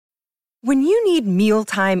When you need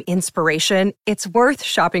mealtime inspiration, it's worth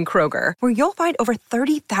shopping Kroger, where you'll find over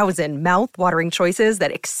 30,000 mouth-watering choices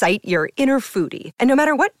that excite your inner foodie. And no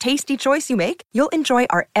matter what tasty choice you make, you'll enjoy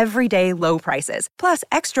our everyday low prices, plus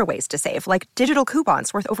extra ways to save, like digital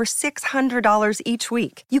coupons worth over $600 each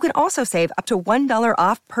week. You can also save up to $1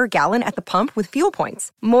 off per gallon at the pump with fuel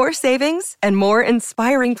points. More savings and more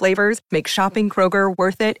inspiring flavors make shopping Kroger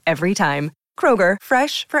worth it every time. Kroger,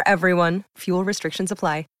 fresh for everyone. Fuel restrictions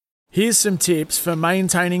apply. Here's some tips for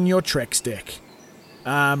maintaining your Trex deck.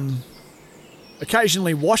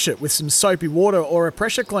 Occasionally wash it with some soapy water or a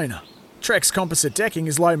pressure cleaner. Trex composite decking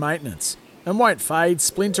is low maintenance and won't fade,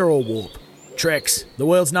 splinter or warp. Trex, the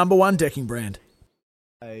world's #1 decking brand.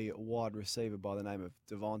 A wide receiver by the name of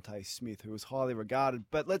Devontae Smith, who was highly regarded.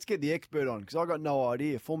 But let's get the expert on, because I got no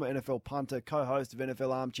idea. Former NFL punter, co-host of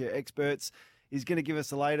NFL Armchair Experts. He's going to give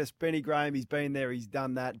us the latest. Benny Graham, he's been there, he's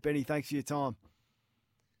done that. Benny, thanks for your time.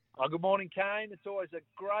 Oh, good morning, Kane. It's always a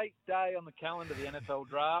great day on the calendar, the NFL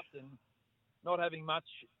draft, and not having much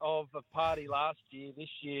of a party last year. This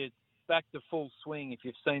year, back to full swing. If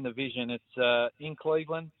you've seen the vision, it's in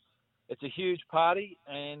Cleveland. It's a huge party,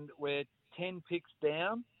 and we're 10 picks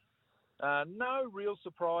down. No real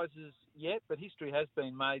surprises yet, but history has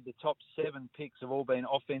been made. The top 7 picks have all been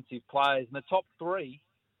offensive players, and the top 3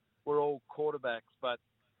 were all quarterbacks, but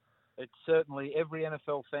it's certainly every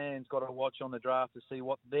NFL fan's got to watch on the draft to see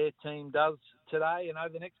what their team does today and over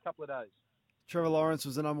the next couple of days. Trevor Lawrence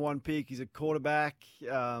was the #1 pick. He's a quarterback.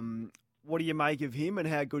 What do you make of him, and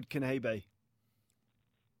how good can he be?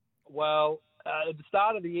 Well, at the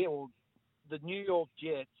start of the year, the New York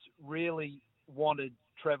Jets really wanted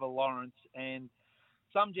Trevor Lawrence, and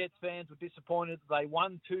some Jets fans were disappointed that they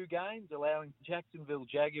won 2 games, allowing Jacksonville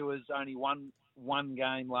Jaguars only won 1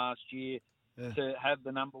 game last year to have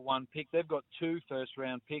the #1 pick. They've got 2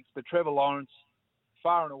 first-round picks, but Trevor Lawrence,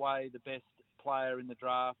 far and away the best player in the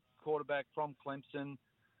draft, quarterback from Clemson.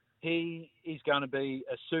 He is going to be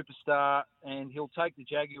a superstar, and he'll take the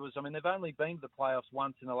Jaguars. I mean, they've only been to the playoffs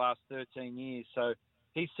once in the last 13 years, so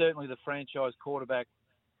he's certainly the franchise quarterback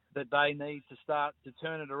that they need to start to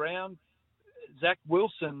turn it around. Zach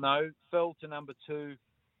Wilson, though, fell to #2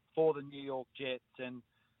 for the New York Jets, and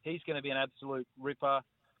he's going to be an absolute ripper.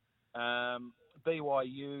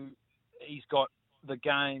 BYU, he's got the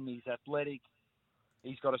game, he's athletic,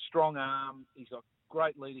 he's got a strong arm, he's got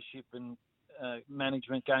great leadership and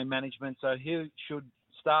game management, so he should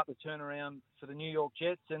start the turnaround for the New York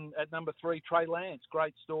Jets. And at #3, Trey Lance,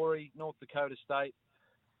 great story, North Dakota State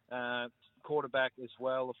quarterback as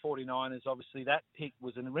well. The 49ers, obviously that pick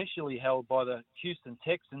was initially held by the Houston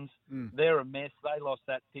Texans. They're a mess. They lost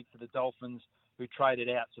that pick to the Dolphins, who traded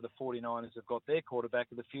out, so the 49ers have got their quarterback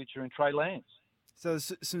of the future in Trey Lance. So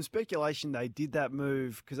there's some speculation they did that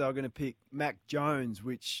move because they were going to pick Mac Jones,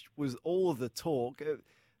 which was all of the talk.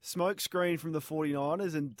 Smoke screen from the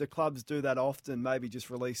 49ers, and the clubs do that often, maybe just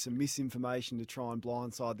release some misinformation to try and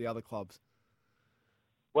blindside the other clubs.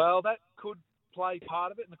 Well, that could play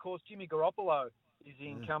part of it, and of course Jimmy Garoppolo is the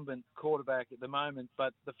incumbent quarterback at the moment,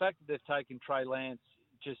 but the fact that they've taken Trey Lance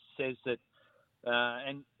just says that,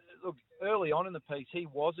 and look, early on in the piece, he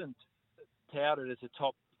wasn't touted as a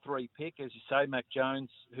top 3 pick, as you say. Mac Jones,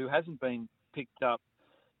 who hasn't been picked up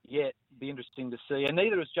yet, be interesting to see. And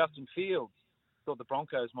neither is Justin Fields. Thought the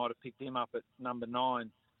Broncos might have picked him up at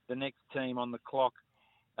 #9. The next team on the clock,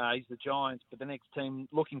 he's the Giants, but the next team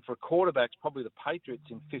looking for a quarterback is probably the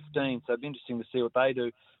Patriots in 15, so it'd be interesting to see what they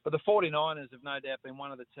do. But the 49ers have no doubt been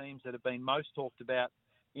one of the teams that have been most talked about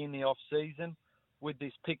in the off-season with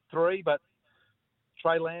this pick 3, but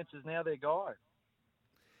Trey Lance is now their guy.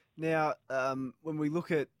 Now, when we look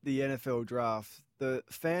at the NFL draft, the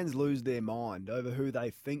fans lose their mind over who they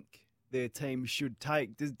think their team should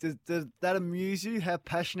take. Does that amuse you, how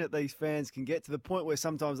passionate these fans can get to the point where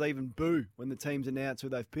sometimes they even boo when the teams announce who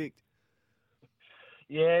they've picked?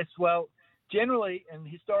 Yes, well, generally and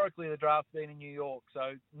historically the draft's been in New York,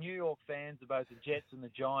 so New York fans of both the Jets and the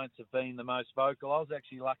Giants have been the most vocal. I was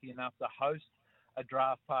actually lucky enough to host a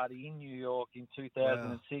draft party in New York in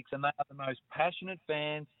 2006, and they are the most passionate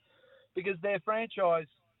fans because their franchise,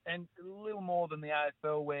 and a little more than the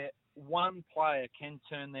AFL, where one player can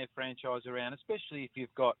turn their franchise around, especially if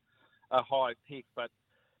you've got a high pick. But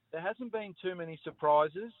there hasn't been too many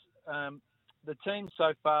surprises. The teams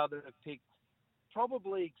so far that have picked,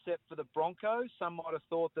 probably except for the Broncos, some might have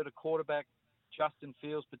thought that a quarterback, Justin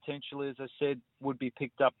Fields, potentially, as I said, would be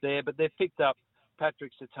picked up there. But they've picked up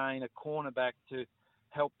Patrick Surtain, a cornerback, to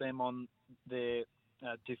help them on their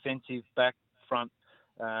defensive back front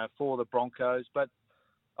for the Broncos. But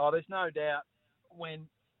there's no doubt when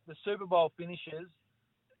the Super Bowl finishes,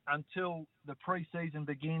 until the pre-season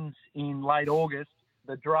begins in late August,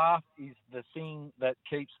 the draft is the thing that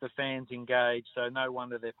keeps the fans engaged. So no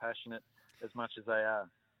wonder they're passionate as much as they are.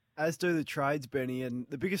 As do the trades, Benny, and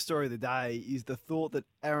the biggest story of the day is the thought that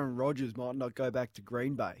Aaron Rodgers might not go back to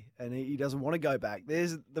Green Bay, and he doesn't want to go back.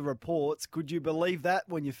 There's the reports. Could you believe that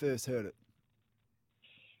when you first heard it?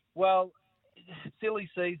 Well, silly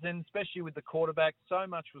season, especially with the quarterback. So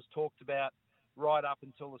much was talked about right up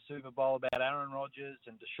until the Super Bowl about Aaron Rodgers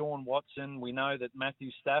and Deshaun Watson. We know that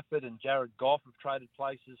Matthew Stafford and Jared Goff have traded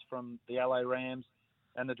places from the LA Rams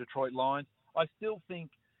and the Detroit Lions. I still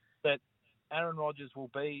think that Aaron Rodgers will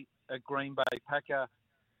be a Green Bay Packer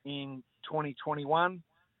in 2021.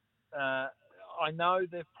 I know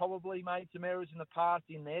they've probably made some errors in the past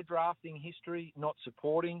in their drafting history, not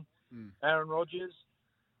supporting Aaron Rodgers,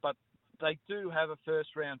 but they do have a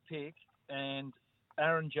first-round pick, and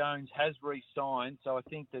Aaron Jones has re-signed, so I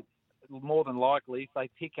think that more than likely, if they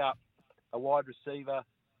pick up a wide receiver,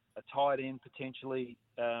 a tight end potentially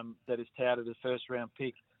that is touted as first-round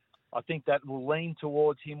pick, I think that will lean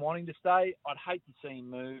towards him wanting to stay. I'd hate to see him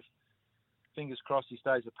move. Fingers crossed he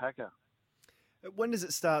stays a Packer. When does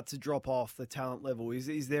it start to drop off the talent level?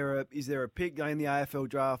 Is there a pick in the AFL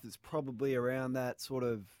draft that's probably around that sort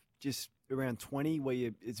of just around 20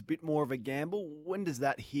 where it's a bit more of a gamble? When does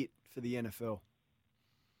that hit for the NFL?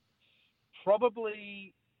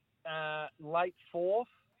 Probably late 4th,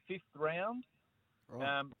 5th round.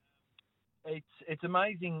 Right. It's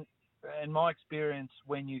amazing in my experience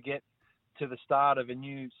when you get to the start of a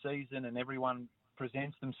new season and everyone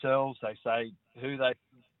presents themselves. They say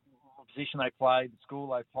what position they played, the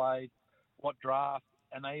school they played, what draft,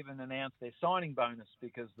 and they even announce their signing bonus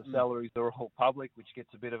because the salaries are all public, which gets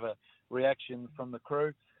a bit of a reaction from the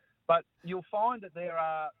crew. But you'll find that there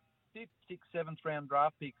are 5th, 6th, 7th round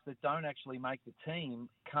draft picks that don't actually make the team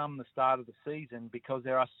come the start of the season because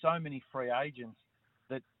there are so many free agents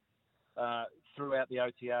that throughout the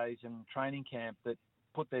OTAs and training camp that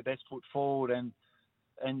put their best foot forward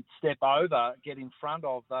and step over, get in front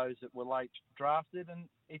of those that were late drafted. And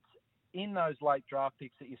it's in those late draft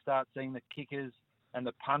picks that you start seeing the kickers and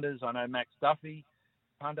the punters. I know Max Duffy,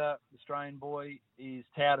 punter, Australian boy, is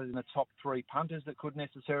touted in the top 3 punters that could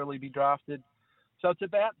necessarily be drafted. So it's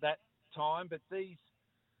about that time. But the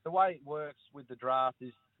way it works with the draft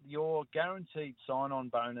is your guaranteed sign-on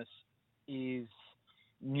bonus is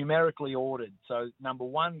numerically ordered. So number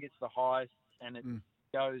 1 gets the highest, and it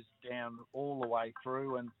goes down all the way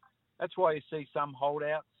through. And that's why you see some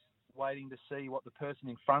holdouts waiting to see what the person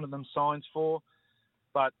in front of them signs for.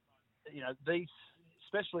 But, these,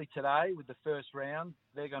 especially today with the first round,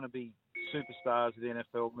 they're going to be superstars of the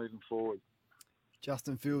NFL moving forward.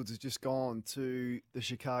 Justin Fields has just gone to the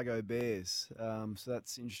Chicago Bears. So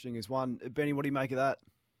that's interesting as one. Benny, what do you make of that?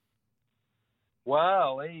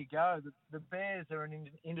 Well, there you go. The Bears are in an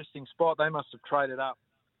interesting spot. They must have traded up.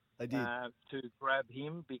 They did. To grab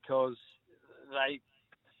him because they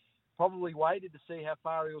probably waited to see how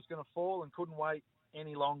far he was going to fall and couldn't wait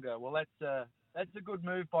any longer. Well, that's a good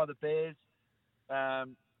move by the Bears.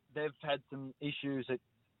 They've had some issues at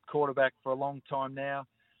quarterback for a long time now.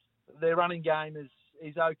 Their running game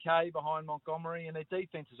is okay behind Montgomery, and their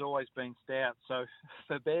defense has always been stout. So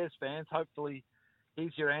for Bears fans, hopefully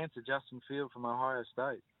he's your answer, Justin Field from Ohio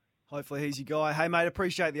State. Hopefully he's your guy. Hey, mate,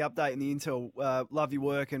 appreciate the update and the intel. Love your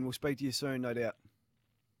work, and we'll speak to you soon, no doubt.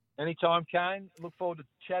 Anytime, Kane. Look forward to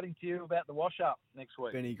chatting to you about the wash-up next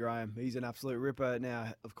week. Benny Graham, he's an absolute ripper.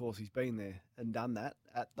 Now, of course, he's been there and done that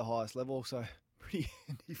at the highest level, so pretty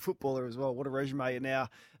handy footballer as well. What a resume, and now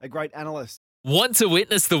a great analyst. Want to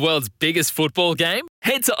witness the world's biggest football game?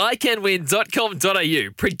 Head to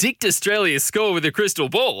iCanWin.com.au, predict Australia's score with a crystal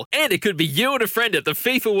ball, and it could be you and a friend at the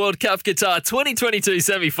FIFA World Cup Qatar 2022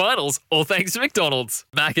 semi-finals, all thanks to McDonald's.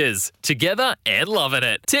 Maccas, together and loving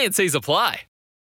it. TNCs apply.